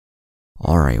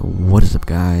Alright, what is up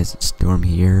guys, it's Storm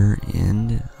here,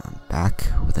 and I'm back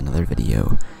with another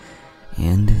video.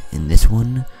 And in this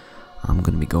one, I'm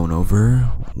going to be going over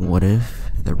what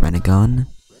if the Rinnegan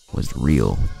was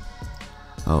real.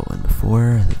 Oh, and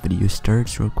before the video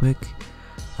starts real quick,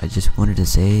 I just wanted to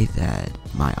say that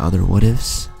my other what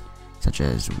ifs, such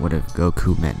as what if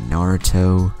Goku met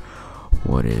Naruto,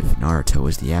 what if Naruto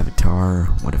was the Avatar,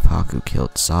 what if Haku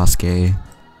killed Sasuke,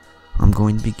 I'm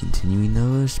going to be continuing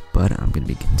those, but I'm going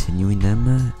to be continuing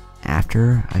them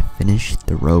after I finish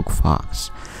the Rogue Fox,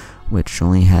 which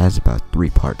only has about 3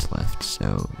 parts left,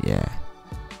 so yeah.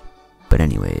 But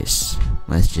anyways,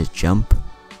 let's just jump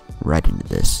right into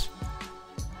this.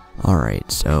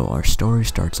 Alright, so our story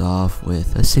starts off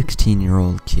with a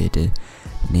 16-year-old kid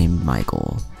named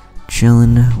Michael,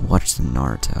 chillin' watching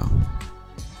Naruto.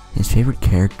 His favorite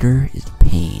character is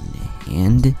Pain,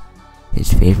 and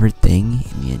his favorite thing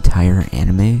in the entire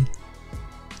anime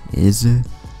is the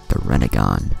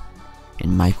Rinnegan,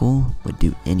 and Michael would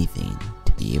do anything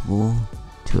to be able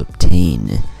to obtain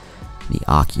the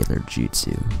ocular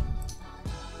jutsu.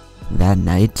 That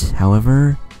night,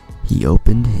 however, he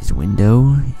opened his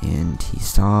window and he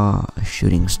saw a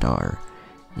shooting star,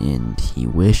 and he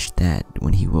wished that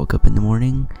when he woke up in the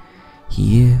morning,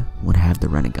 he would have the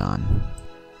Rinnegan.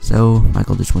 So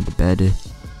Michael just went to bed,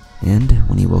 and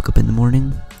when he woke up in the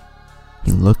morning,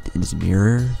 he looked in his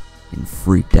mirror and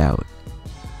freaked out.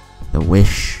 The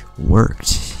wish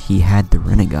worked. He had the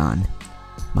Rinnegan.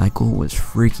 Michael was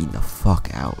freaking the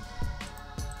fuck out.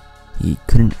 He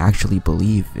couldn't actually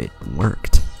believe it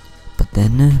worked. But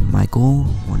then Michael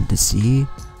wanted to see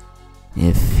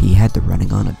if he had the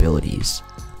Rinnegan abilities.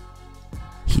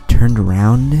 He turned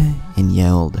around and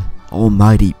yelled,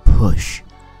 "Almighty push!"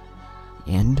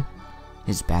 And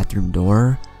his bathroom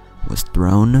door was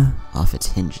thrown off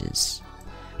its hinges.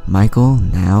 Michael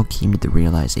now came to the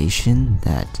realization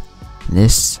that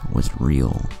this was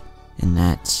real, and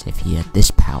that if he had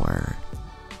this power,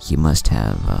 he must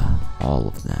have all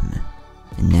of them.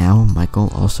 And now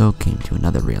Michael also came to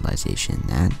another realization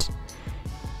that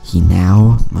he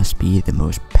now must be the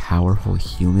most powerful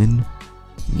human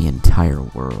in the entire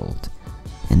world,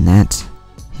 and that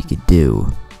he could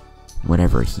do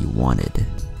whatever he wanted.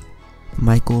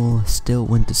 Michael still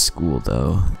went to school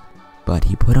though, but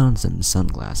he put on some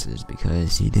sunglasses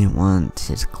because he didn't want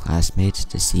his classmates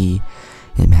to see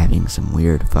him having some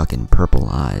weird fucking purple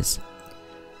eyes.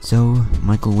 So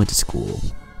Michael went to school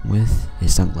with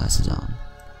his sunglasses on.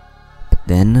 But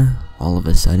then, all of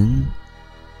a sudden,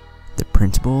 the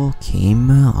principal came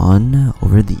on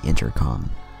over the intercom,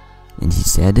 and he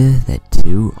said that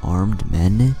 2 armed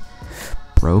men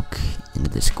broke into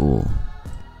the school,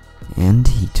 and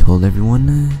he told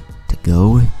everyone to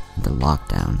go into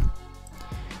lockdown.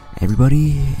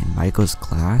 Everybody in Michael's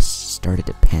class started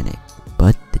to panic,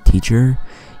 but the teacher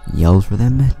yelled for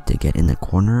them to get in the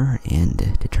corner and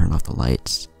to turn off the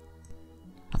lights.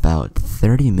 About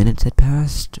 30 minutes had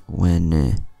passed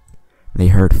when they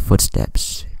heard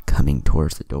footsteps coming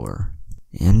towards the door,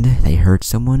 and they heard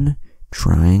someone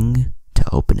trying to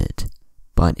open it,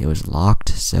 but it was locked,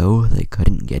 so they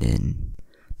couldn't get in.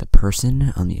 The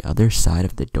person on the other side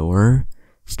of the door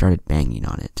started banging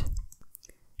on it,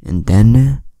 and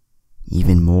then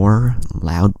even more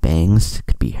loud bangs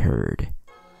could be heard,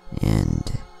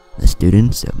 and the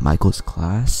students of Michael's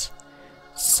class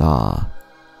saw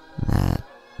that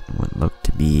what looked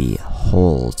to be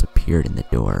holes appeared in the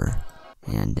door,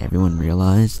 and everyone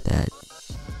realized that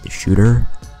the shooter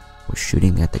was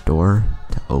shooting at the door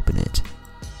to open it.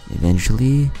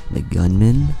 Eventually, the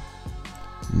gunman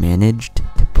managed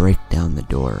to break down the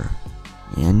door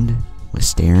and was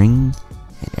staring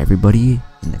at everybody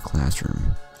in the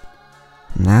classroom.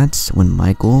 And that's when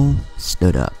Michael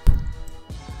stood up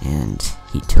and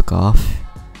he took off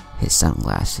his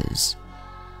sunglasses,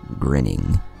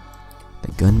 grinning.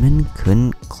 The gunman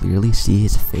couldn't clearly see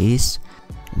his face,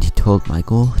 and he told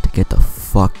Michael to get the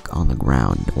fuck on the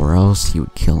ground or else he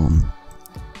would kill him.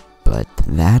 But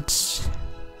that's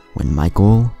when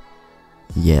Michael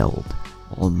yelled,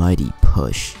 "Almighty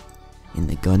push," and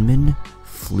the gunman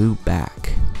flew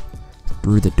back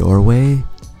through the doorway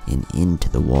and into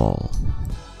the wall.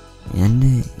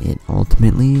 And it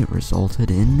ultimately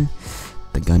resulted in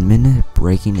the gunman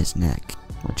breaking his neck,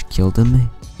 which killed him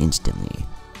instantly.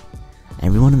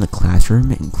 Everyone in the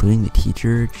classroom, including the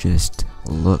teacher, just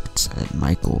looked at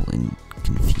Michael in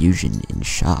confusion and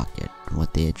shock at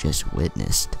what they had just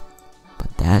witnessed.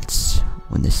 But that's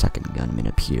when the second gunman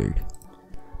appeared.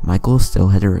 Michael still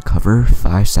had to recover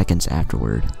 5 seconds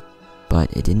afterward,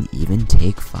 but it didn't even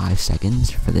take 5 seconds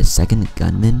for the second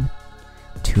gunman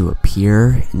to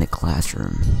appear in the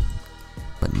classroom.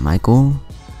 But Michael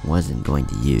wasn't going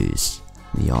to use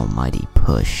the almighty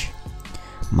push.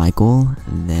 Michael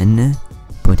then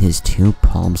put his two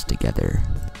palms together.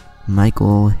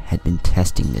 Michael had been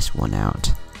testing this one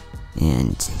out,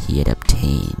 and he had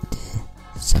obtained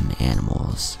some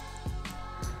animals.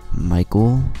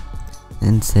 Michael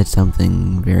then said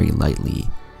something very lightly,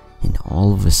 and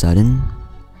all of a sudden,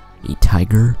 a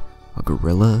tiger, a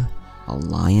gorilla, a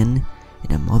lion,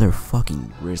 and a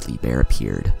motherfucking grizzly bear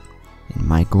appeared. And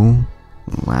Michael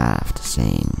laughed,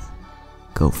 saying,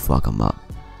 "Go fuck 'em up."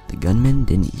 The gunman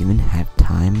didn't even have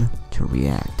time to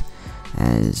react,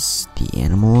 as the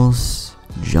animals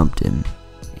jumped him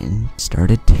and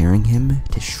started tearing him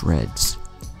to shreds.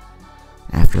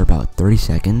 After about 30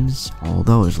 seconds, all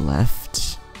that was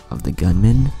left of the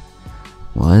gunman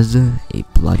was a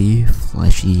bloody,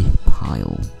 fleshy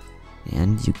pile,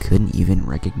 and you couldn't even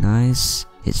recognize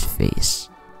his face.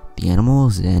 The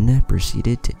animals then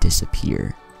proceeded to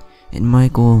disappear, and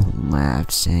Michael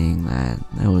laughed, saying that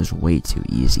was way too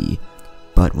easy.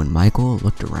 But when Michael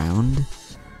looked around,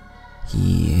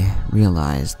 he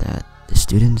realized that the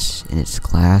students in his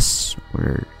class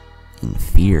were in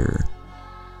fear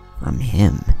from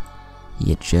him.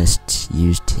 He had just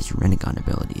used his Rinnegan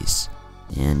abilities,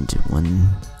 and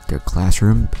when their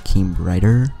classroom became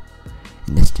brighter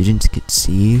and the students could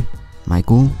see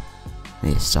Michael,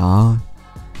 they saw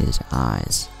his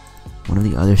eyes. One of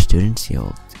the other students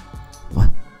yelled,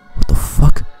 What the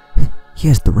fuck? He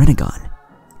has the Rinnegan."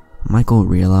 Michael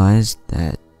realized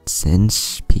that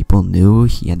since people knew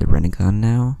he had the Rinnegan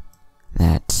now,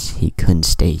 that he couldn't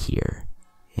stay here,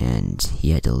 and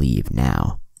he had to leave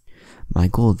now.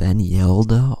 Michael then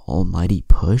yelled almighty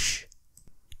push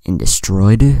and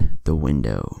destroyed the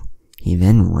window. He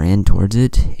then ran towards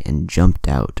it and jumped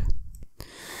out,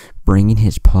 bringing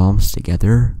his palms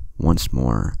together once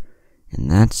more, and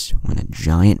that's when a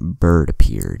giant bird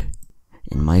appeared,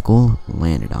 and Michael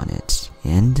landed on it,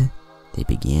 and they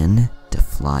began to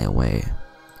fly away.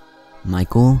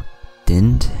 Michael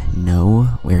didn't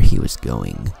know where he was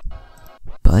going,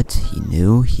 but he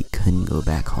knew he couldn't go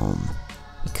back home,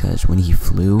 because when he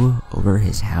flew over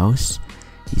his house,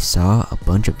 he saw a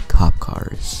bunch of cop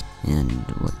cars and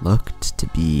what looked to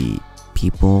be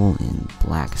people in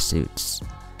black suits.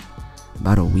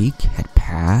 About a week had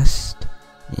passed,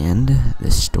 and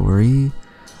the story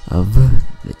of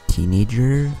the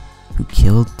teenager who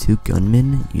killed two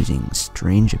gunmen using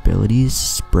strange abilities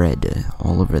spread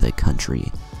all over the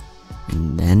country.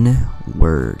 And then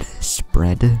word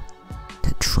spread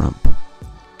to Trump.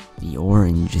 The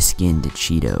orange-skinned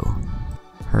Cheeto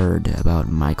heard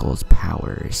about Michael's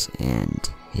powers and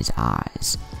his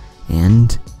eyes,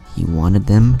 and he wanted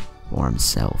them for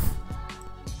himself.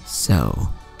 So,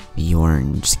 the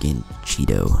orange-skinned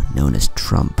Cheeto, known as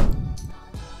Trump,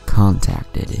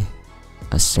 contacted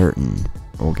a certain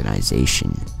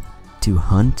organization to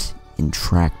hunt and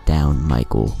track down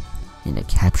Michael and to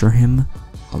capture him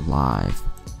alive.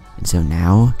 And so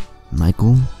now,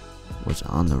 Michael was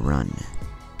on the run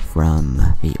from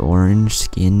the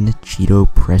orange-skinned Cheeto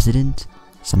president,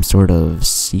 some sort of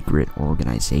secret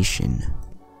organization,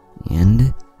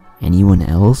 and anyone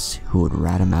else who would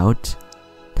rat him out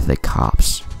to the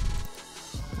cops.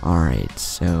 Alright,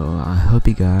 so I hope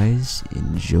you guys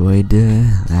enjoyed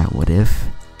that what if.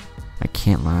 I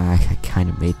can't lie, I kind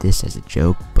of made this as a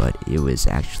joke, but it was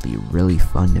actually really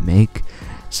fun to make.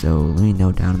 So let me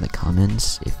know down in the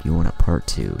comments if you want a part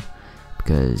 2,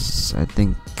 because I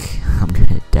think I'm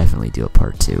gonna definitely do a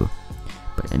part 2.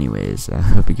 But anyways, I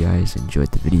hope you guys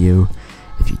enjoyed the video.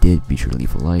 If you did, be sure to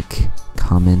leave a like,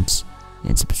 comment,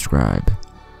 and subscribe.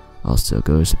 Also,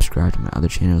 go subscribe to my other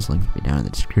channels, links will be down in the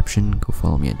description. Go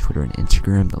follow me on Twitter and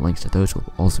Instagram, the links to those will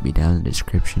also be down in the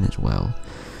description as well.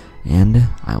 And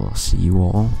I will see you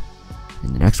all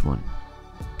in the next one.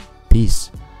 Peace.